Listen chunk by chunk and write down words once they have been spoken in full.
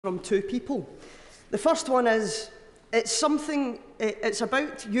from two people. The first one is, it's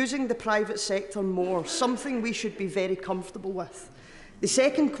about using the private sector more, something we should be very comfortable with. The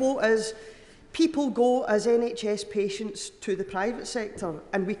second quote is, people go as NHS patients to the private sector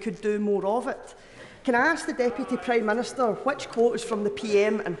and we could do more of it. Can I ask the Deputy Prime Minister which quote is from the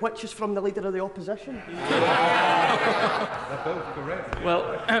PM and which is from the Leader of the Opposition?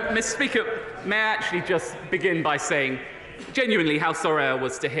 Well, Mr. Speaker, may I actually just begin by saying genuinely how sorry I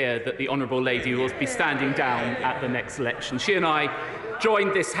was to hear that the Honourable Lady will be standing down at the next election. She and I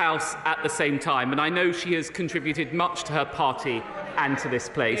joined this House at the same time, and I know she has contributed much to her party and to this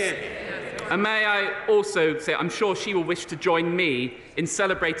place. And may I also say, I'm sure she will wish to join me in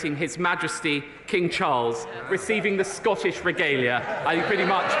celebrating His Majesty King Charles receiving the Scottish regalia, I think pretty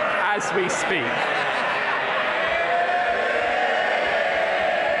much as we speak.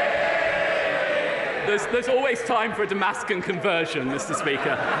 There's always time for a Damascus conversion, Mr.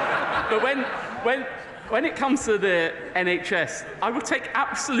 Speaker. But when it comes to the NHS, I will take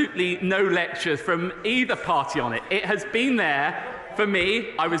absolutely no lectures from either party on it. It has been there for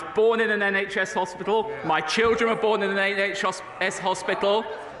me. I was born in an NHS hospital. My children were born in an NHS hospital.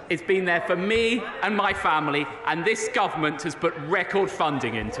 It's been there for me and my family, and this government has put record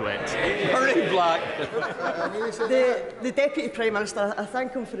funding into it. Hurry, Black. The Deputy Prime Minister, I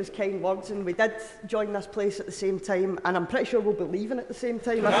thank him for his kind words, and we did join this place at the same time, and I'm pretty sure we'll be leaving at the same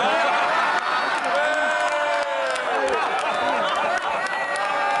time.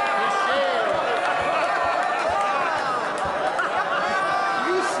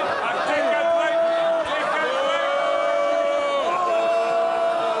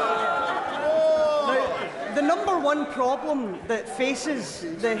 One problem that faces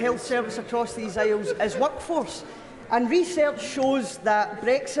the health service across these Isles is workforce, and research shows that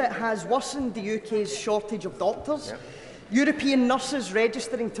Brexit has worsened the UK's shortage of doctors. European nurses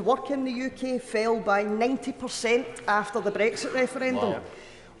registering to work in the UK fell by 90% after the Brexit referendum. Wow.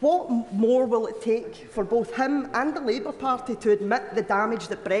 What more will it take for both him and the Labour Party to admit the damage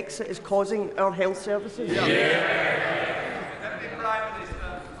that Brexit is causing our health services?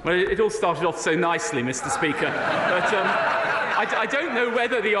 Well, it all started off so nicely, Mr. Speaker, but I don't know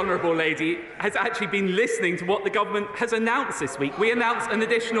whether the Honourable Lady has actually been listening to what the government has announced this week. We announced an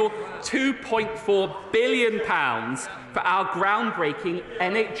additional £2.4 billion for our groundbreaking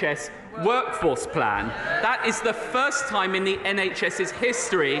NHS workforce plan. That is the first time in the NHS's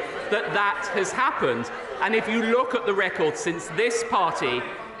history that that has happened. And if you look at the record since this party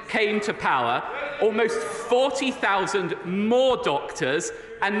came to power, almost 40,000 more doctors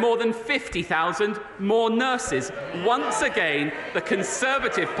and more than 50,000 more nurses. Once again, the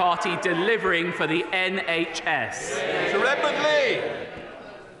Conservative Party delivering for the NHS. Sir Edmund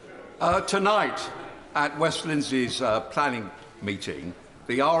Lee. Tonight, at West Lindsey's planning meeting,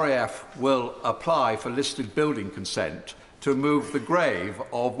 the RAF will apply for listed building consent to move the grave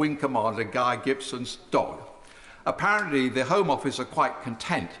of Wing Commander Guy Gibson's dog. Apparently, the Home Office are quite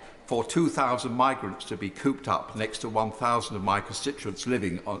content for 2,000 migrants to be cooped up next to 1,000 of my constituents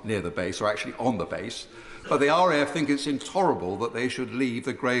living near the base, or actually on the base. But the RAF think it's intolerable that they should leave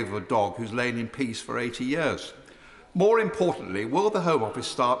the grave of a dog who's lain in peace for 80 years. More importantly, will the Home Office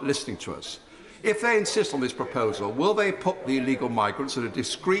start listening to us? If they insist on this proposal, will they put the illegal migrants at a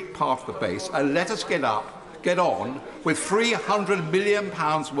discrete part of the base and let us get on with £300 million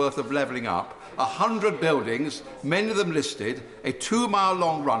worth of levelling up, 100 buildings, many of them listed, a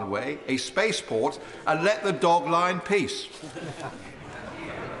 2-mile-long runway, a spaceport, and let the dog lie in peace?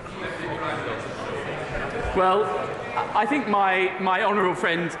 Well, I think my honourable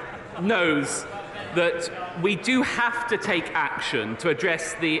friend knows that we do have to take action to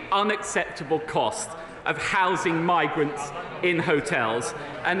address the unacceptable cost of housing migrants in hotels.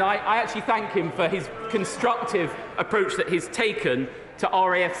 And I actually thank him for his constructive approach that he's taken to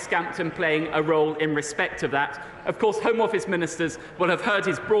RAF Scampton playing a role in respect of that. Of course, Home Office ministers will have heard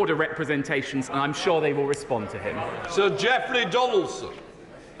his broader representations, and I'm sure they will respond to him. Sir Geoffrey Donaldson.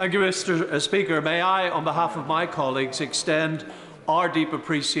 Thank you, Mr. Speaker. May I, on behalf of my colleagues, extend our deep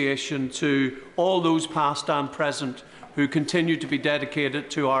appreciation to all those past and present who continue to be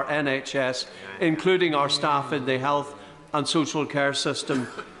dedicated to our NHS, including our staff in the health and social care system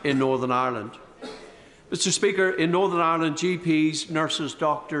in Northern Ireland. Mr. Speaker, in Northern Ireland, GPs, nurses,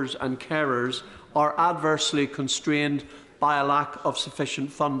 doctors and carers are adversely constrained by a lack of sufficient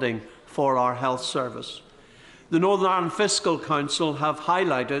funding for our health service. The Northern Ireland Fiscal Council have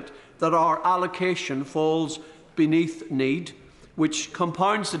highlighted that our allocation falls beneath need, which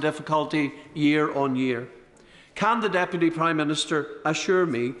compounds the difficulty year on year. Can the Deputy Prime Minister assure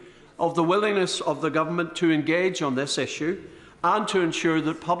me of the willingness of the Government to engage on this issue and to ensure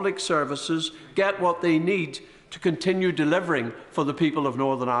that public services get what they need to continue delivering for the people of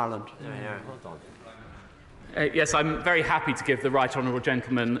Northern Ireland. Yes, I'm very happy to give the Right Honourable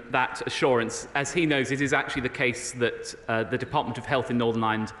Gentleman that assurance. As he knows, it is actually the case that the Department of Health in Northern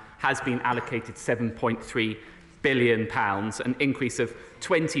Ireland has been allocated £7.3 billion, an increase of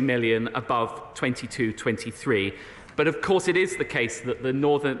 20 million above 22-23. But of course it is the case that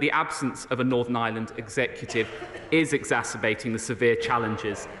the absence of a Northern Ireland executive is exacerbating the severe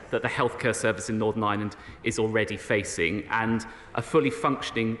challenges that the healthcare service in Northern Ireland is already facing, and a fully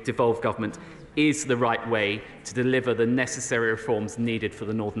functioning devolved government is the right way to deliver the necessary reforms needed for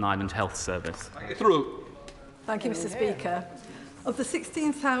the Northern Ireland Health Service. Thank you, Mr. Speaker. Of the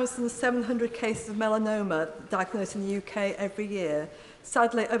 16,700 cases of melanoma diagnosed in the UK every year,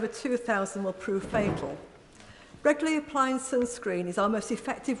 sadly over 2,000 will prove fatal. Regularly applying sunscreen is our most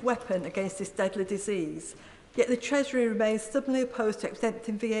effective weapon against this deadly disease, yet the Treasury remains stubbornly opposed to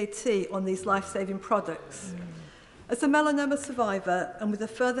exempting VAT on these life-saving products. As a melanoma survivor, and with a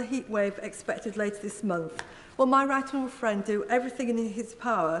further heat wave expected later this month, will my right honourable friend do everything in his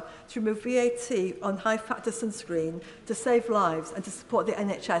power to remove VAT on high-factor sunscreen to save lives and to support the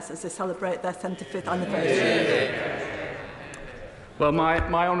NHS as they celebrate their 75th anniversary? Well,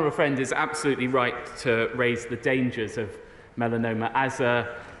 my honourable friend is absolutely right to raise the dangers of melanoma. As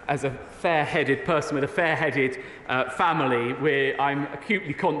a fair-headed person with a fair-headed family, where I'm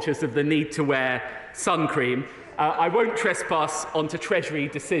acutely conscious of the need to wear sun cream. I won't trespass onto Treasury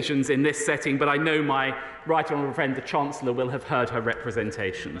decisions in this setting, but I know my right honourable friend, the Chancellor, will have heard her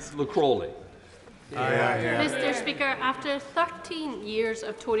representations. Crawley. Mr. Speaker, after 13 years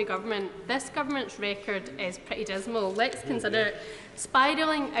of Tory government, this government's record is pretty dismal. Let's consider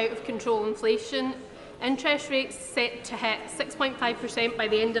spiralling out of control inflation, interest rates set to hit 6.5% by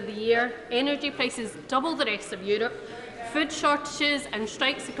the end of the year, energy prices double the rest of Europe, food shortages and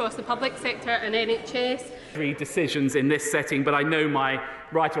strikes across the public sector and NHS. Decisions in this setting, but I know my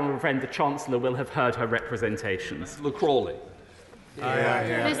right honourable friend, the Chancellor, will have heard her representations. Crawley.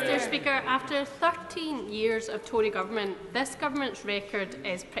 Mr. Speaker, after 13 years of Tory government, this government's record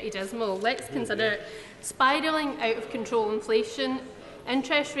is pretty dismal. Let's consider spiralling out of control inflation,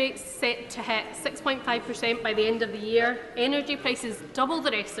 interest rates set to hit 6.5% by the end of the year, energy prices double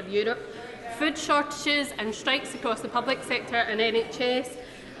the rest of Europe, food shortages and strikes across the public sector and NHS,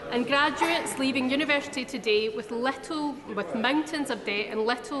 and graduates leaving university today with mountains of debt and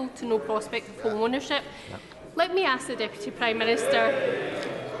little to no prospect of home ownership. Let me ask the Deputy Prime Minister,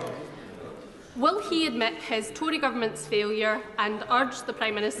 will he admit his Tory government's failure and urge the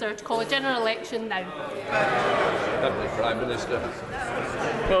Prime Minister to call a general election now? Deputy Prime Minister.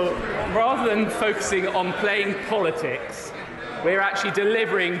 Well, rather than focusing on playing politics, we're actually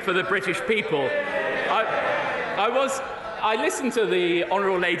delivering for the British people. I listened to the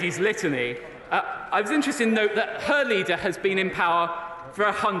Honourable Lady's litany. I was interested to note that her leader has been in power for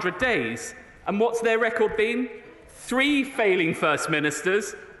 100 days. And what's their record been? 3 failing First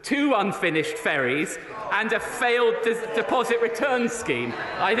Ministers, 2 unfinished ferries, and a failed deposit return scheme.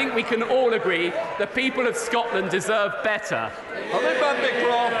 I think we can all agree the people of Scotland deserve better.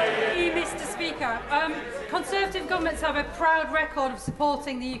 Mr. Speaker, Conservative governments have a proud record of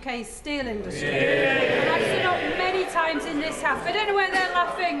supporting the UK's steel industry. And I've stood up many times in this House. I don't know where they're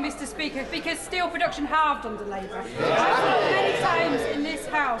laughing, Mr. Speaker, because steel production halved under Labour. I've stood up many times in this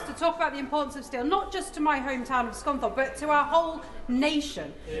House to talk about the importance of steel, not just to my hometown of Scunthorpe, but to our whole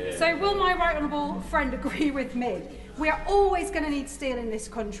nation. So will my right honourable friend agree with me? We are always going to need steel in this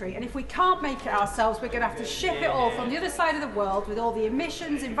country, and if we can't make it ourselves, we're going to have to ship it all from the other side of the world with all the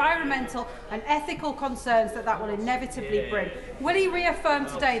emissions, environmental and ethical concerns that will inevitably bring. Will he reaffirm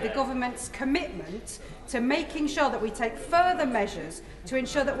today the government's commitment to making sure that we take further measures to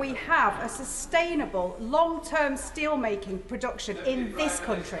ensure that we have a sustainable, long-term steel-making production in this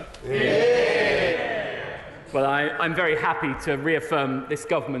country? Well, I'm very happy to reaffirm this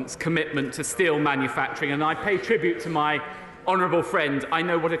government's commitment to steel manufacturing, and I pay tribute to my honourable friend. I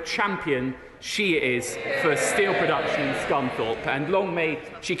know what a champion she is for steel production in Scunthorpe, and long may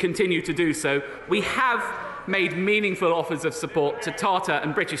she continue to do so. We have made meaningful offers of support to Tata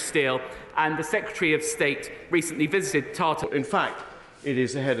and British Steel, and the Secretary of State recently visited Tata. In fact, it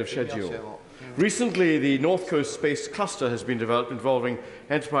is ahead of schedule. Recently, the North Coast Space Cluster has been developed involving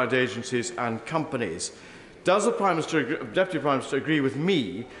enterprise agencies and companies. Does the Deputy Prime Minister agree with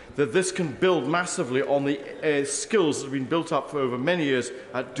me that this can build massively on the skills that have been built up for over many years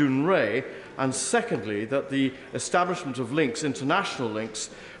at Dounreay, and secondly, that the establishment of links, international links,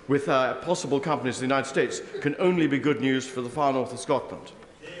 with possible companies in the United States can only be good news for the far north of Scotland?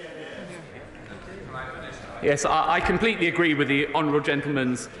 Yes, I completely agree with the honourable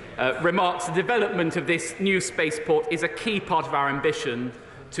gentleman's remarks. The development of this new spaceport is a key part of our ambition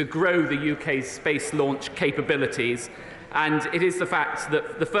to grow the UK's space launch capabilities. And it is the fact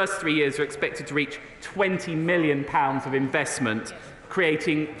that the first 3 years are expected to reach £20 million of investment,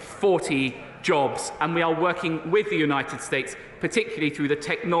 creating 40 jobs. And we are working with the United States, particularly through the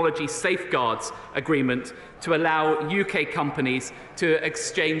Technology Safeguards Agreement, to allow UK companies to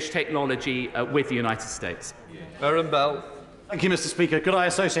exchange technology with the United States. Aaron Bell. Thank you, Mr. Speaker. Could I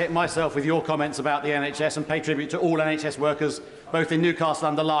associate myself with your comments about the NHS and pay tribute to all NHS workers, both in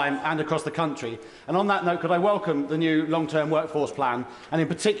Newcastle-under-Lyme and across the country? And on that note, could I welcome the new long-term workforce plan, and in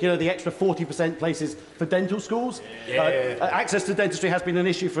particular the extra 40% places for dental schools? Access to dentistry has been an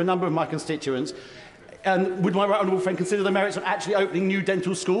issue for a number of my constituents. And would my right honourable friend consider the merits of actually opening new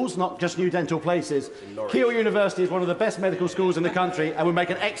dental schools, not just new dental places? Keele University is one of the best medical schools in the country and would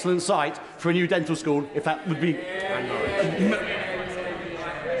make an excellent site for a new dental school if that would be...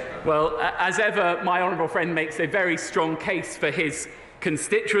 Well, as ever, my honourable friend makes a very strong case for his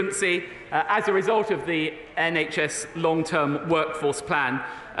constituency. As a result of the NHS long-term workforce plan,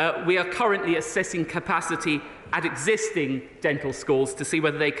 we are currently assessing capacity at existing dental schools to see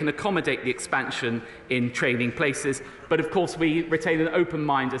whether they can accommodate the expansion in training places. But of course, we retain an open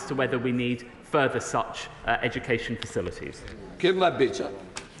mind as to whether we need further such education facilities. Kim Leadbitter.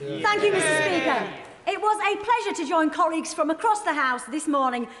 Thank you, Mr. Speaker. It was a pleasure to join colleagues from across the House this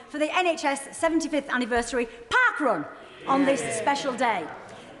morning for the NHS 75th anniversary park run on this special day.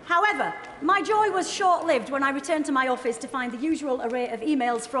 However, my joy was short-lived when I returned to my office to find the usual array of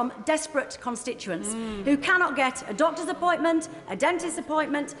emails from desperate constituents who cannot get a doctor's appointment, a dentist's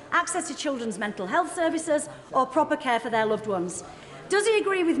appointment, access to children's mental health services or proper care for their loved ones. Does he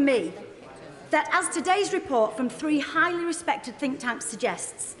agree with me that, as today's report from 3 highly respected think tanks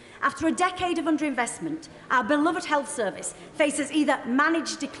suggests, after a decade of underinvestment, our beloved health service faces either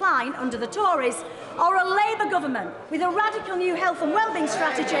managed decline under the Tories or a Labour government with a radical new health and wellbeing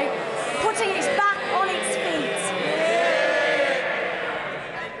strategy putting its back on its feet?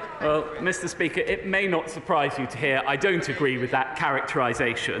 Well, Mr. Speaker, it may not surprise you to hear I don't agree with that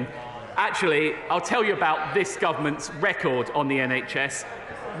characterisation. Actually, I'll tell you about this government's record on the NHS.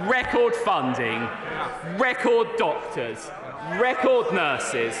 Record funding, record doctors, record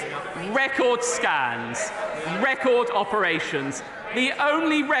nurses, record scans, record operations. The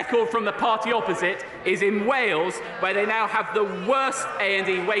only record from the party opposite is in Wales, where they now have the worst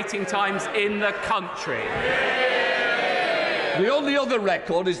A&E waiting times in the country. The only other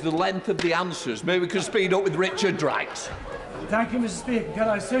record is the length of the answers. Maybe we could speed up with Richard Drax. Thank you, Mr. Speaker. Can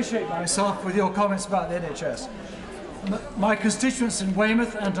I associate myself with your comments about the NHS? My constituents in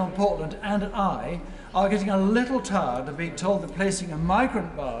Weymouth and on Portland and I are getting a little tired of being told that placing a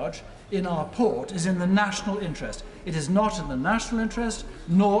migrant barge in our port is in the national interest. It is not in the national interest,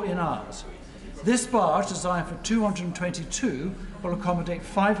 nor in ours. This barge, designed for 222, will accommodate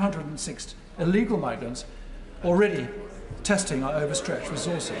 506 illegal migrants, already testing our overstretched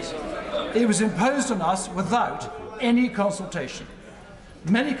resources. It was imposed on us without any consultation.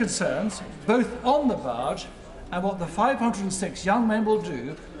 Many concerns, both on the barge and what the 506 young men will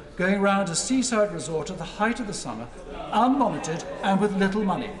do going around a seaside resort at the height of the summer, unmonitored and with little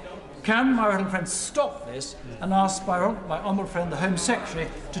money. Can my honourable friend stop this and ask my honourable friend, the Home Secretary,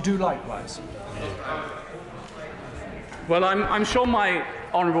 to do likewise? Well, I'm sure my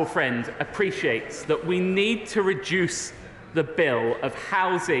honourable friend appreciates that we need to reduce the bill of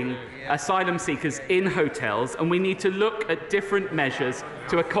housing asylum seekers in hotels, and we need to look at different measures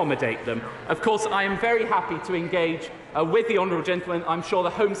to accommodate them. Of course, I am very happy to engage with the honourable gentleman. I'm sure the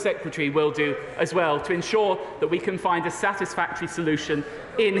Home Secretary will do as well, to ensure that we can find a satisfactory solution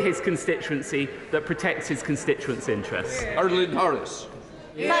in his constituency that protects his constituents' interests. Arlene Harris.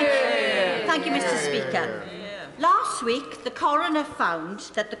 Thank you, Mr. Speaker. Last week, the coroner found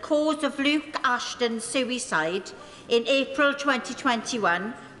that the cause of Luke Ashton's suicide in April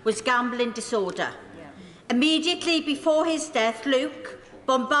 2021 was gambling disorder. Immediately before his death, Luke,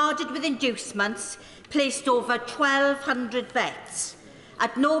 bombarded with inducements, placed over 1,200 bets.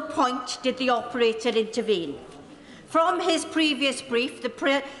 At no point did the operator intervene. From his previous brief,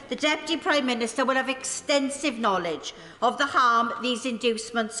 the Deputy Prime Minister will have extensive knowledge of the harm these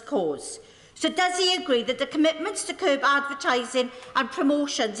inducements cause. So does he agree that the commitments to curb advertising and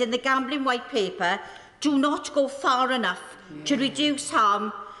promotions in the Gambling White Paper do not go far enough to reduce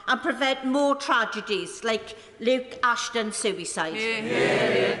harm and prevent more tragedies like Luke Ashton's suicide?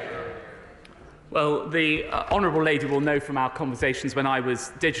 Well, the Honourable Lady will know from our conversations when I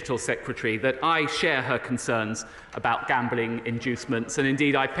was Digital Secretary that I share her concerns about gambling inducements, and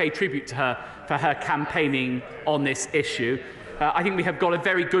indeed I pay tribute to her for her campaigning on this issue. I think we have got a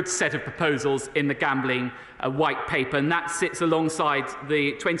very good set of proposals in the gambling white paper, and that sits alongside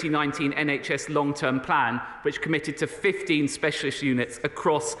the 2019 NHS long-term plan, which committed to 15 specialist units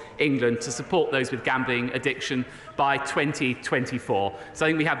across England to support those with gambling addiction by 2024. So I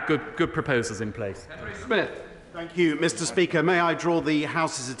think we have good proposals in place. Smith. Thank you, Mr. Speaker. May I draw the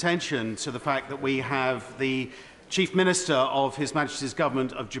House's attention to the fact that we have the Chief Minister of His Majesty's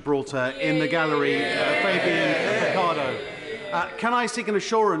Government of Gibraltar in the gallery, Fabian Picardo. Can I seek an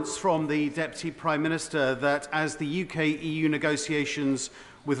assurance from the Deputy Prime Minister that as the UK-EU negotiations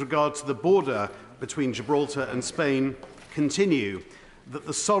with regard to the border between Gibraltar and Spain continue, that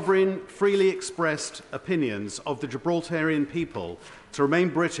the sovereign, freely expressed opinions of the Gibraltarian people to remain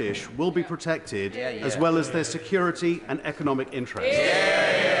British will be protected, as well as their security and economic interests?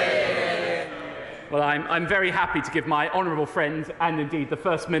 Well, I'm very happy to give my honourable friend and indeed the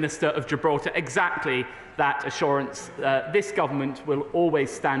First Minister of Gibraltar exactly that assurance. This government will always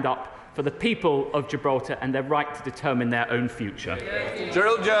stand up for the people of Gibraltar and their right to determine their own future.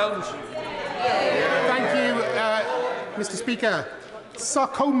 Gerald Jones. Thank you, Mr. Speaker.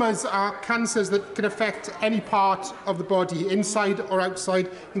 Sarcomas are cancers that can affect any part of the body, inside or outside,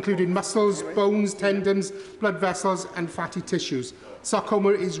 including muscles, bones, tendons, blood vessels and fatty tissues. Sarcoma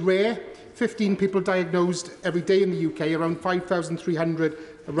is rare. 15 people diagnosed every day in the UK, around 5,300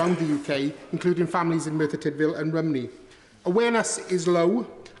 around the UK, including families in Merthyr Tydfil and Rumney. Awareness is low,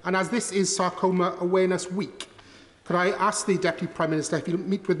 and as this is Sarcoma Awareness Week, could I ask the Deputy Prime Minister if he'll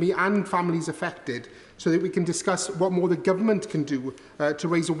meet with me and families affected so that we can discuss what more the government can do to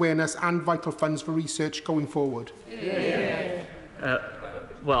raise awareness and vital funds for research going forward?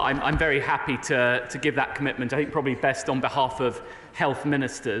 Well, I'm very happy to give that commitment. I think probably best on behalf of health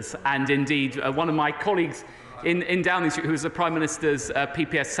ministers. And indeed, one of my colleagues in Dowden, who was the Prime Minister's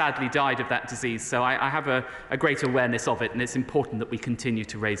PPS, sadly died of that disease. So I have a great awareness of it, and it's important that we continue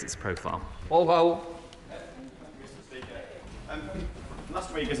to raise its profile. Mr. Speaker,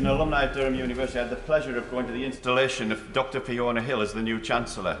 last week, as an alumni of Durham University, I had the pleasure of going to the installation of Dr. Fiona Hill as the new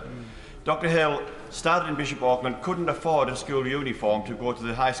Chancellor. Dr. Hill started in Bishop Auckland, couldn't afford a school uniform to go to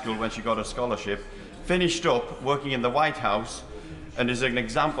the high school when she got a scholarship, finished up working in the White House, and is an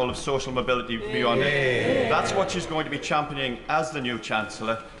example of social mobility beyond it. That's what she's going to be championing as the new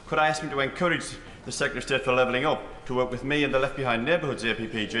Chancellor. Could I ask him to encourage the Secretary of State for Levelling Up to work with me and the Left Behind Neighbourhoods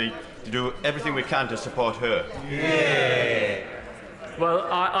APPG to do everything we can to support her? Well,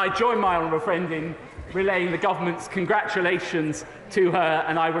 I join my honourable friend in relaying the government's congratulations to her,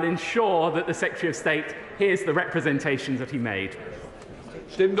 and I will ensure that the Secretary of State hears the representations that he made.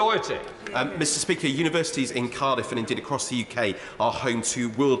 Tim Doherty. Mr. Speaker, universities in Cardiff and indeed across the UK are home to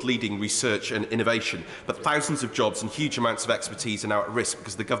world-leading research and innovation, but thousands of jobs and huge amounts of expertise are now at risk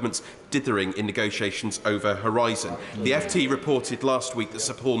because of the government's dithering in negotiations over Horizon. The FT reported last week that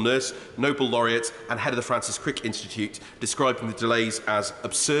Sir Paul Nurse, Nobel laureate and head of the Francis Crick Institute, describing the delays as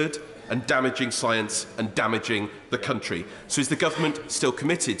absurd and damaging science and damaging the country. So is the government still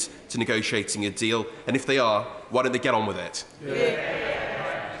committed to negotiating a deal? And if they are, why don't they get on with it?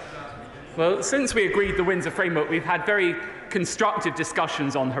 Well, since we agreed the Windsor Framework, we've had very constructive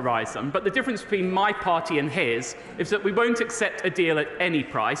discussions on Horizon, but the difference between my party and his is that we won't accept a deal at any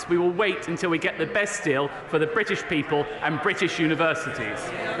price. We will wait until we get the best deal for the British people and British universities.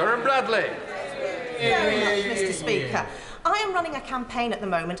 Karen Bradley. Very much, Mr. Speaker. I am running a campaign at the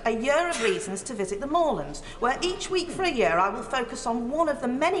moment, A Year of Reasons to Visit the Moorlands, where each week for a year I will focus on one of the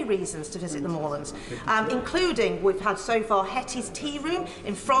many reasons to visit the Moorlands, including we've had so far Hetty's Tea Room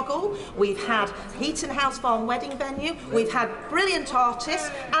in Froggle, we've had Heaton House Farm Wedding Venue, we've had brilliant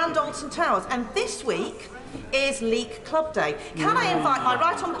artists and Alton Towers, and this week is Leek Club Day. Can I invite my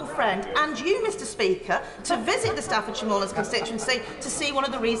right honourable friend and you, Mr. Speaker, to visit the Staffordshire Moorlands constituency to see one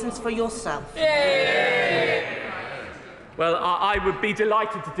of the reasons for yourself? Well, I would be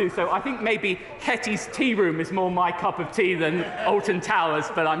delighted to do so. I think maybe Hetty's Tea Room is more my cup of tea than Alton Towers,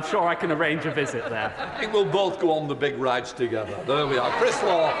 but I'm sure I can arrange a visit there. I think we'll both go on the big rides together. There we are. Chris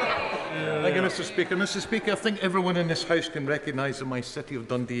Law. Thank you, Mr. Speaker. Mr. Speaker, I think everyone in this House can recognise that my city of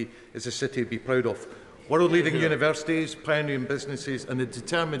Dundee is a city to be proud of. World-leading universities, pioneering businesses and a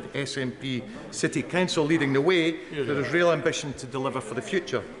determined SNP City Council leading the way, there is real ambition to deliver for the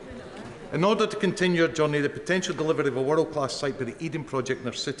future. In order to continue our journey, the potential delivery of a world-class site by the Eden project in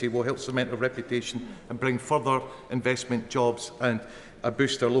our city will help cement our reputation and bring further investment, jobs and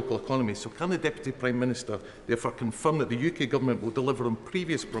boost our local economy. So can the Deputy Prime Minister therefore confirm that the UK Government will deliver on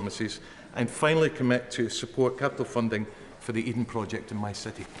previous promises and finally commit to support capital funding for the Eden project in my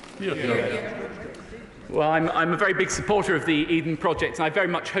city? Well, I'm a very big supporter of the Eden project, and I very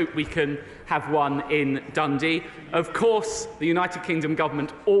much hope we can have one in Dundee. Of course, the United Kingdom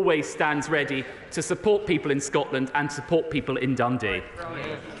Government always stands ready to support people in Scotland and support people in Dundee.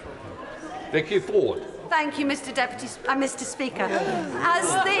 Vicky Ford. Thank you, Mr. Mr. Speaker.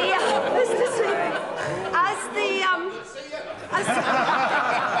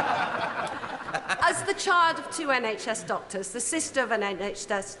 As the child of two NHS doctors, the sister of an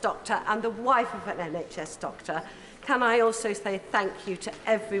NHS doctor and the wife of an NHS doctor, can I also say thank you to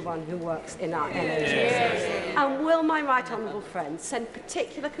everyone who works in our NHS? And will my right honourable friend send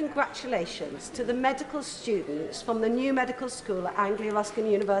particular congratulations to the medical students from the new medical school at Anglia Ruskin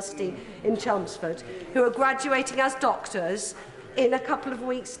University in Chelmsford who are graduating as doctors in a couple of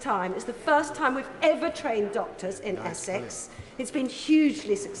weeks' time. It's the first time we've ever trained doctors in Essex. It's been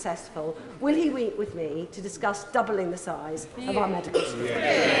hugely successful. Will he meet with me to discuss doubling the size of our medical school?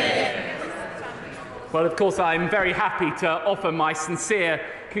 Well, of course, I'm very happy to offer my sincere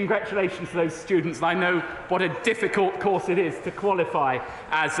congratulations to those students. And I know what a difficult course it is to qualify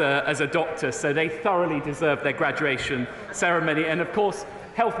as a doctor, so they thoroughly deserve their graduation ceremony. And of course,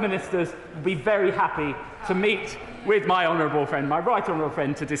 health ministers will be very happy to meet with my honourable friend, my right honourable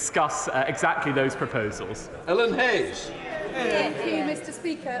friend, to discuss exactly those proposals. Ellen Hayes. Thank you, Mr.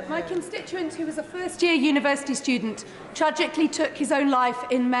 Speaker. My constituent, who was a first-year university student, tragically took his own life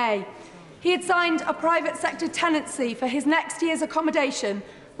in May. He had signed a private sector tenancy for his next year's accommodation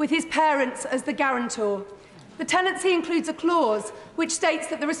with his parents as the guarantor. The tenancy includes a clause which states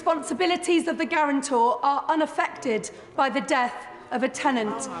that the responsibilities of the guarantor are unaffected by the death of a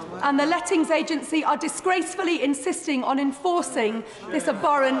tenant, and the lettings agency are disgracefully insisting on enforcing this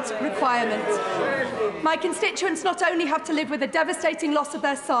abhorrent requirement. My constituents not only have to live with the devastating loss of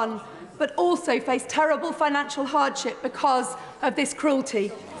their son, but also face terrible financial hardship because of this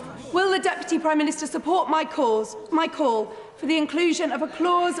cruelty. Will the Deputy Prime Minister support my call for the inclusion of a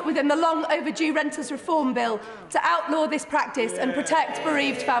clause within the long overdue Renters Reform Bill to outlaw this practice and protect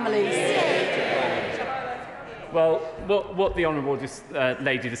bereaved families? Well, what the Honourable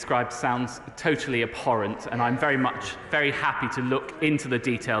lady described sounds totally abhorrent, and I'm very happy to look into the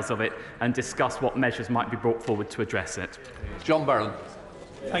details of it and discuss what measures might be brought forward to address it. John Barron.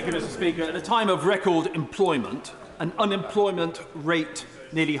 Thank you, Mr. Speaker. At a time of record employment, an unemployment rate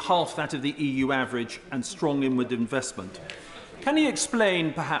nearly half that of the EU average, and strong inward investment, can you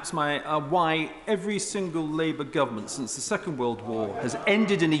explain, perhaps, why every single Labour government since the Second World War has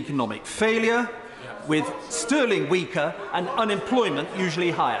ended in economic failure, with sterling weaker and unemployment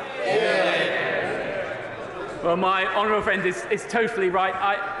usually higher? Well, my honourable friend is totally right.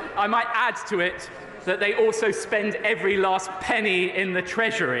 I might add to it that they also spend every last penny in the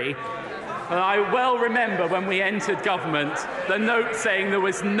Treasury. And I well remember when we entered government, the note saying there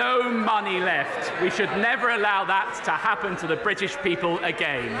was no money left. We should never allow that to happen to the British people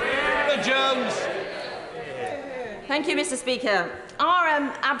again. Jones. Thank you, Mr. Speaker. Our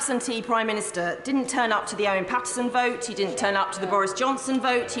absentee Prime Minister didn't turn up to the Owen Paterson vote, he didn't turn up to the Boris Johnson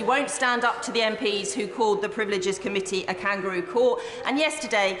vote, he won't stand up to the MPs who called the Privileges Committee a kangaroo court, and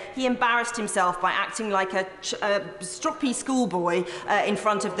yesterday he embarrassed himself by acting like a stroppy schoolboy in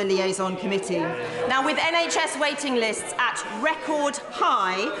front of the Liaison Committee. Now, with NHS waiting lists at record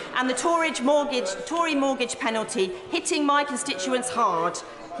high and the Tory mortgage penalty hitting my constituents hard,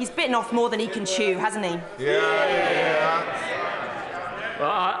 he's bitten off more than he can chew, hasn't he? Yeah. Well,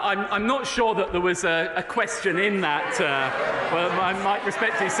 I'm not sure that there was a question in that. Well, I might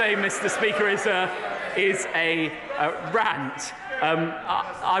respectfully say, Mr. Speaker, is a rant.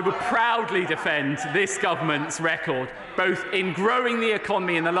 I would proudly defend this government's record, both in growing the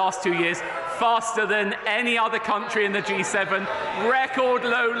economy in the last 2 years, faster than any other country in the G7, record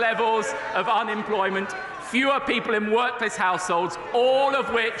low levels of unemployment, fewer people in workless households, all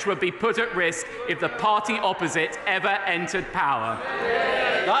of which would be put at risk if the party opposite ever entered power.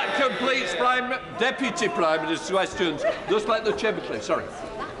 That completes Deputy Prime Minister's questions. Just like the Chamber, sorry.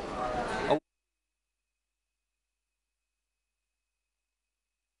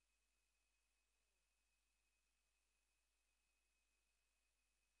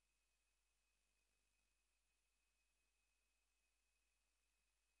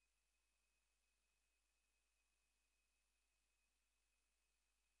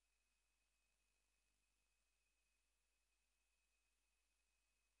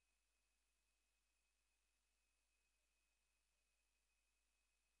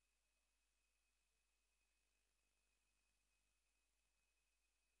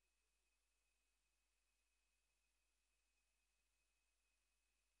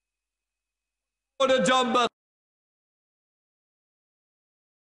 Order, John Butler.